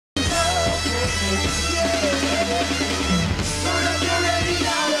Turn up your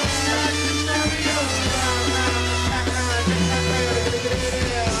radio.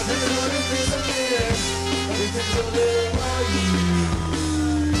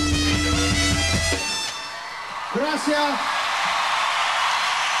 Gracias.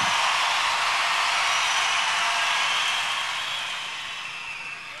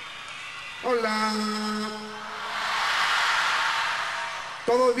 Hola.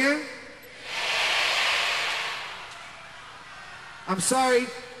 ¿Todo bien? I'm sorry.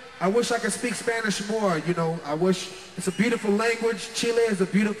 I wish I could speak Spanish more, you know. I wish. It's a beautiful language. Chile is a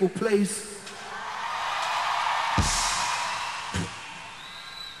beautiful place.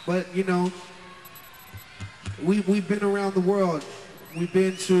 But, you know, we've been around the world. We've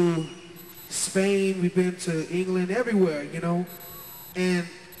been to Spain, we've been to England, everywhere, you know. And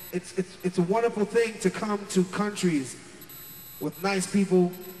it's a wonderful thing to come to countries with nice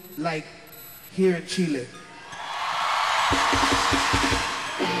people like here in Chile.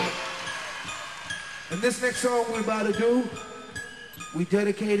 And this next song we're about to do, we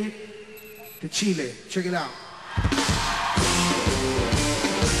dedicate it to Chile. Check it out.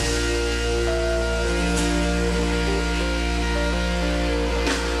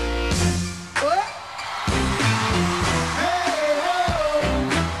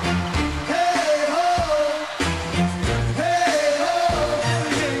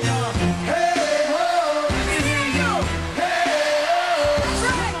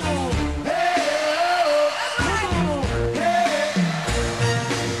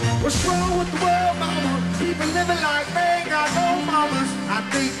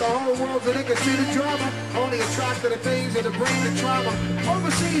 The whole world's addicted to the drama, only attracted to things that bring the trauma.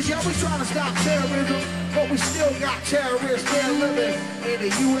 Overseas, yeah, we trying to stop terrorism, but we still got terrorists there living in the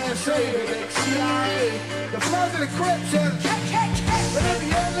USA, the CIA, the Bloods and the Crips, and but in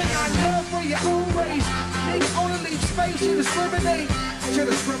the end, they got love for your own race. Nigga only leave space to discriminate. To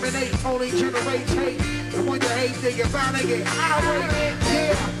discriminate only generates hate. And when you hate, they get found, they get irate.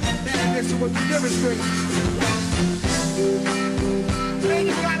 Yeah, now this is what you demonstrate. Man,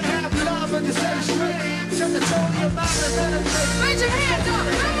 you gotta have love and to set it straight. Set the tone of your mind and let it take. Raise your hands up,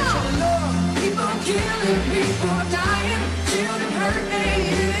 come on! People killing, people dying, children hurt,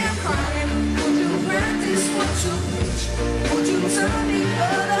 hated and crying. Would you practice what you preach? Would you turn the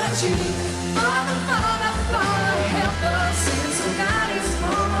other cheek? Father, Father, Father, help us. Since God is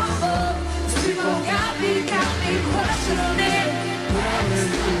from above. These people got me questioning. Where is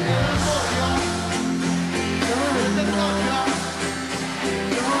the love?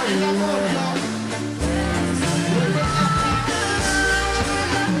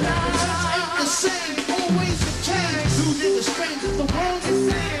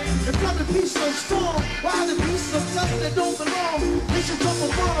 Peace so strong, while the peace of love that don't belong. Nations up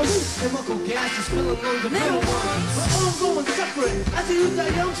above, and Uncle Gas is spilling on the middle one. We're all going separate. I see you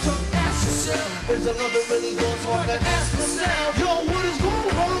that youngster. Ask yourself, is the love that really goes hard to ask myself? Yo, what is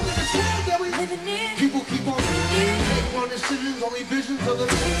going wrong in this world that we living in? People keep on living. They want decisions, only visions of the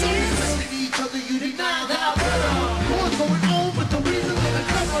living each other. You deny that better. What's going on with the reasons of the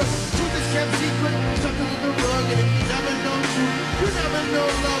cover? Truth is kept secret, stuck under the rug, and if you never know truth, you never know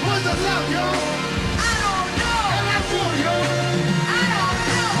love. What's the love, yo? I don't know. And that's all, yo. I don't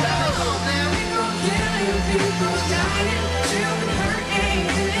know. Never know, man. People killing, people dying, children hurt,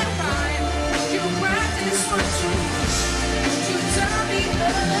 hated and crying. You practice what you wish. You turn the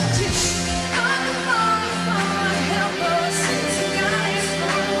other cheek. Father, Father, Father, help us. Since God is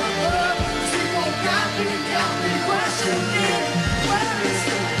from above. People got me questioning. Where is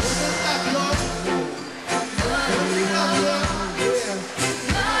the love?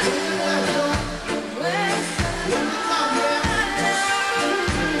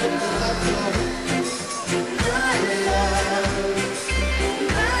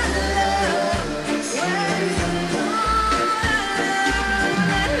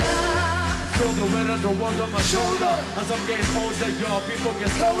 The world on my shoulder. As I'm getting older, y'all people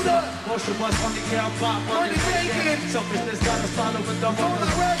get colder. Most of us only care about money making. Selfishness got us following the wrong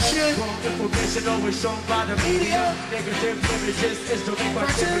direction. Wrong information always shown by the media. Negative images is the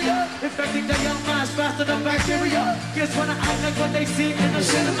criteria. Infecting the young minds faster than bacteria. Kids wanna act like what they see in the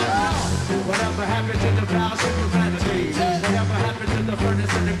cinema. Whatever happened to the vows of humanity? Whatever happened to the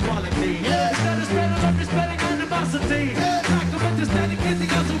furnace and equality? Instead of spreading love, you're spreading animosity. Lack of understanding is the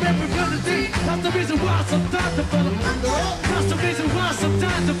answer infinity. That's the reason why sometimes I follow. That's the reason why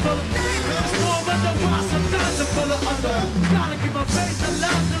sometimes I follow. It's more than the why sometimes I follow under. Gotta keep my faith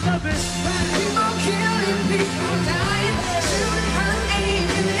alive to love it. People killing, people dying, children hurt,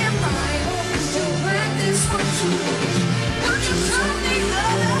 aching and crying. You practice what you wish. Don't you turn the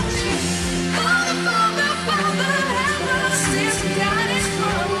other cheek?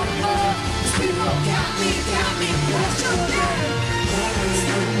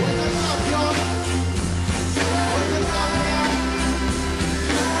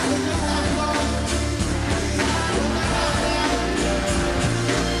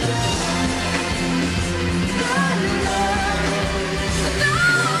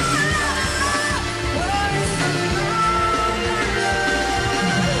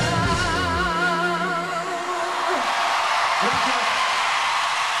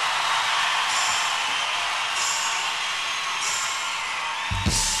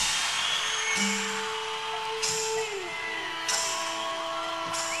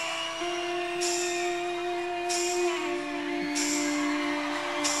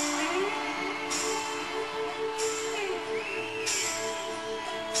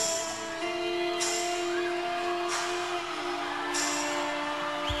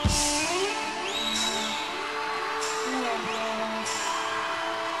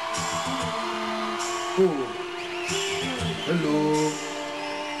 Cool. Hello.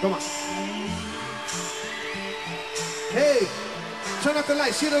 Come on. Hey, turn up the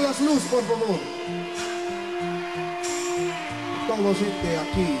lights, cierra las luces, por favor. Todos gente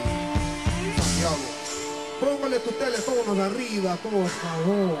aquí, Santiago. Póngale tu teléfono arriba, por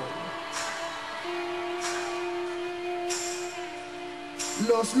favor.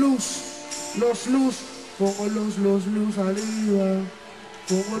 Los luz, pongo los luz arriba.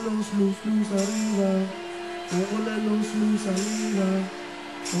 Pongo los luz arriba. Póngale los luz arriba.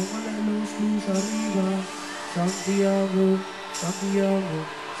 Póngale los luz arriba. Santiago, Santiago,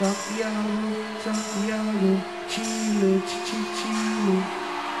 Santiago, Santiago, Chile, Chile, Chile,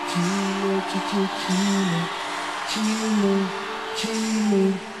 Chile, Chile,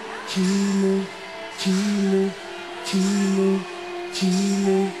 Chile, Chile, Chile,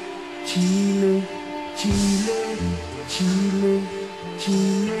 Chile, Chile, Chile, Chile,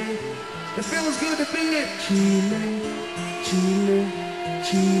 Chile. It feels good to be in Chile, Chile,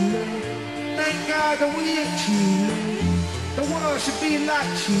 Chile. Thank God that we in Chile. The world should be like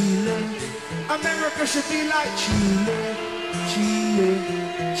Chile. America should be like Chile. Chile,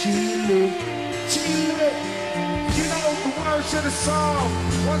 Chile, Chile. You know the words to the song.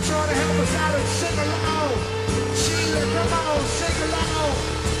 Want y'all to help us out and sing along. Chile, come on, sing along.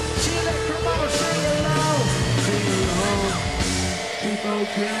 Chile, come on, sing along. Sing along. People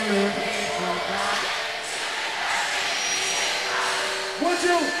killing.